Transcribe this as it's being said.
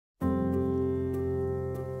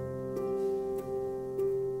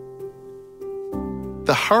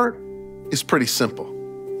The heart is pretty simple.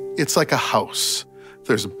 It's like a house.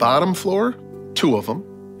 There's a bottom floor, 2 of them.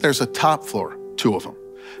 There's a top floor, 2 of them.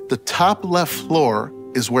 The top left floor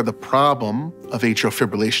is where the problem of atrial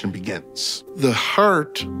fibrillation begins. The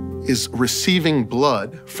heart is receiving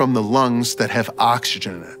blood from the lungs that have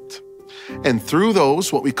oxygen in it. And through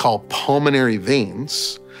those, what we call pulmonary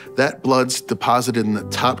veins, that blood's deposited in the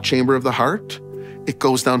top chamber of the heart. It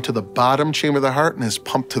goes down to the bottom chamber of the heart and is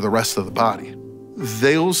pumped to the rest of the body.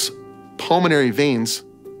 Those pulmonary veins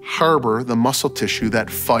harbor the muscle tissue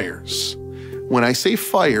that fires. When I say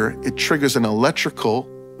fire, it triggers an electrical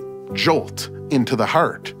jolt into the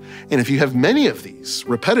heart. And if you have many of these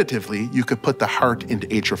repetitively, you could put the heart into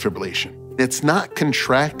atrial fibrillation. It's not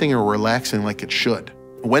contracting or relaxing like it should.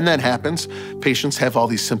 When that happens, patients have all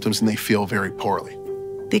these symptoms and they feel very poorly.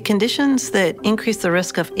 The conditions that increase the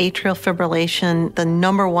risk of atrial fibrillation, the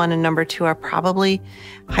number 1 and number 2 are probably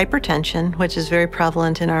hypertension, which is very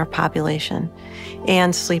prevalent in our population,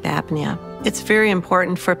 and sleep apnea. It's very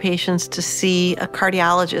important for patients to see a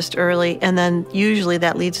cardiologist early, and then usually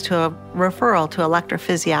that leads to a referral to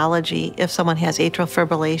electrophysiology if someone has atrial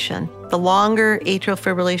fibrillation. The longer atrial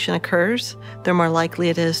fibrillation occurs, the more likely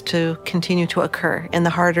it is to continue to occur, and the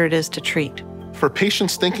harder it is to treat. For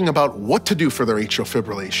patients thinking about what to do for their atrial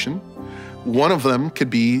fibrillation, one of them could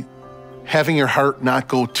be having your heart not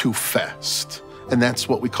go too fast. And that's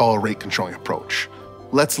what we call a rate controlling approach.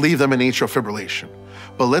 Let's leave them in atrial fibrillation.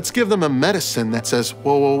 But let's give them a medicine that says,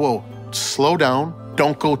 whoa, whoa, whoa, slow down,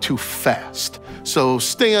 don't go too fast. So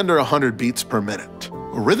stay under 100 beats per minute.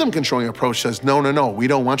 A rhythm controlling approach says, no, no, no, we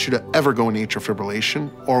don't want you to ever go in atrial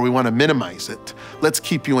fibrillation, or we want to minimize it. Let's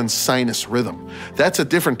keep you in sinus rhythm. That's a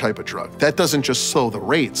different type of drug. That doesn't just slow the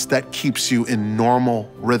rates, that keeps you in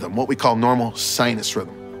normal rhythm, what we call normal sinus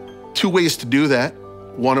rhythm. 2 ways to do that,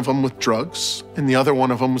 one of them with drugs, and the other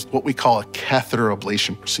one of them is what we call a catheter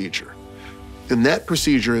ablation procedure. And that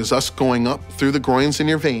procedure is us going up through the groins in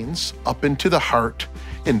your veins, up into the heart,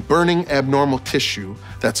 and burning abnormal tissue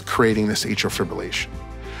that's creating this atrial fibrillation.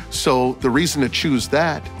 So the reason to choose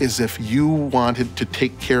that is if you wanted to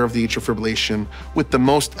take care of the atrial fibrillation with the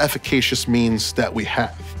most efficacious means that we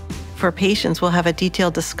have. For patients, we'll have a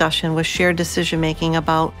detailed discussion with shared decision-making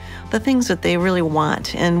about the things that they really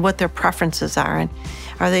want and what their preferences are. And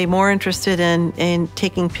are they more interested in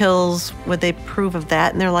taking pills? Would they approve of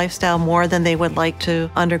that in their lifestyle more than they would like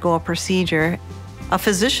to undergo a procedure? A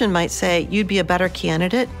physician might say you'd be a better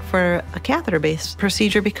candidate for a catheter-based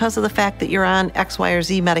procedure because of the fact that you're on X, Y, or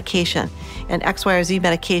Z medication. And X, Y, or Z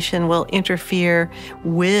medication will interfere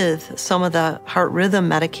with some of the heart rhythm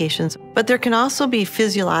medications. But there can also be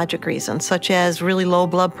physiologic reasons, such as really low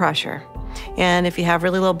blood pressure. And if you have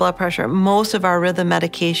really low blood pressure, most of our rhythm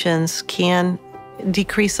medications can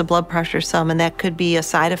decrease the blood pressure some, and that could be a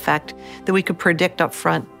side effect that we could predict up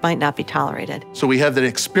front might not be tolerated. So we have that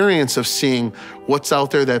experience of seeing what's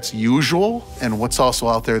out there that's usual and what's also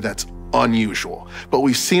out there that's unusual. But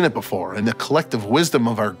we've seen it before, and the collective wisdom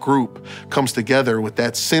of our group comes together with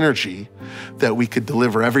that synergy that we could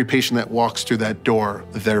deliver every patient that walks through that door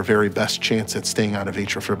their very best chance at staying out of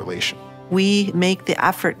atrial fibrillation. We make the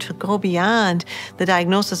effort to go beyond the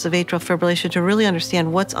diagnosis of atrial fibrillation to really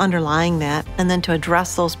understand what's underlying that and then to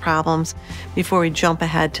address those problems before we jump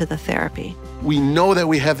ahead to the therapy. We know that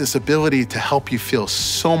we have this ability to help you feel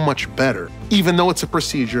so much better, even though it's a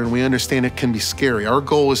procedure and we understand it can be scary. Our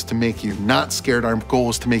goal is to make you not scared. Our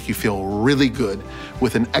goal is to make you feel really good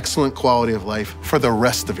with an excellent quality of life for the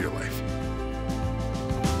rest of your life.